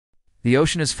The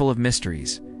ocean is full of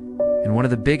mysteries, and one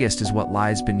of the biggest is what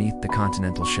lies beneath the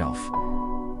continental shelf.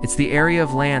 It's the area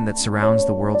of land that surrounds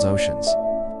the world's oceans.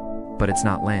 But it's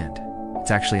not land,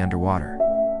 it's actually underwater.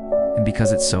 And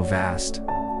because it's so vast,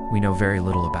 we know very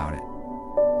little about it.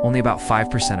 Only about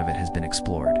 5% of it has been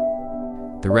explored.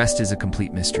 The rest is a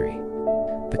complete mystery.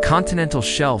 The continental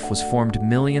shelf was formed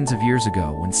millions of years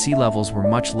ago when sea levels were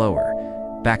much lower.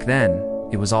 Back then,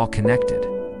 it was all connected.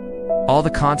 All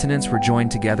the continents were joined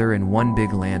together in one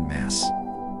big landmass.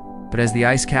 But as the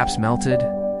ice caps melted,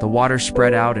 the water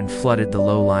spread out and flooded the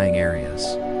low-lying areas.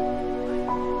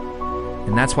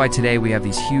 And that's why today we have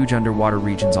these huge underwater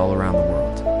regions all around the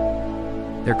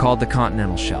world. They're called the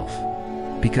continental shelf.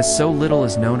 Because so little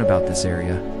is known about this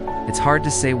area, it's hard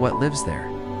to say what lives there.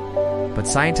 But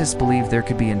scientists believe there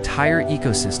could be entire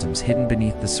ecosystems hidden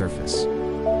beneath the surface.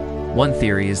 One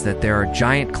theory is that there are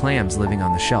giant clams living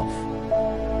on the shelf.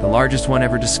 The largest one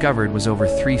ever discovered was over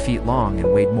 3 feet long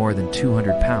and weighed more than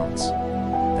 200 pounds.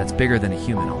 That's bigger than a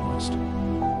human almost.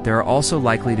 There are also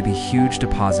likely to be huge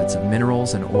deposits of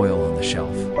minerals and oil on the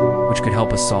shelf, which could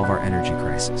help us solve our energy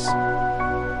crisis.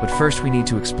 But first we need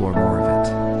to explore more of it.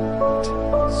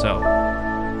 So,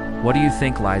 what do you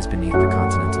think lies beneath the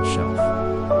continental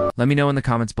shelf? Let me know in the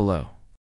comments below.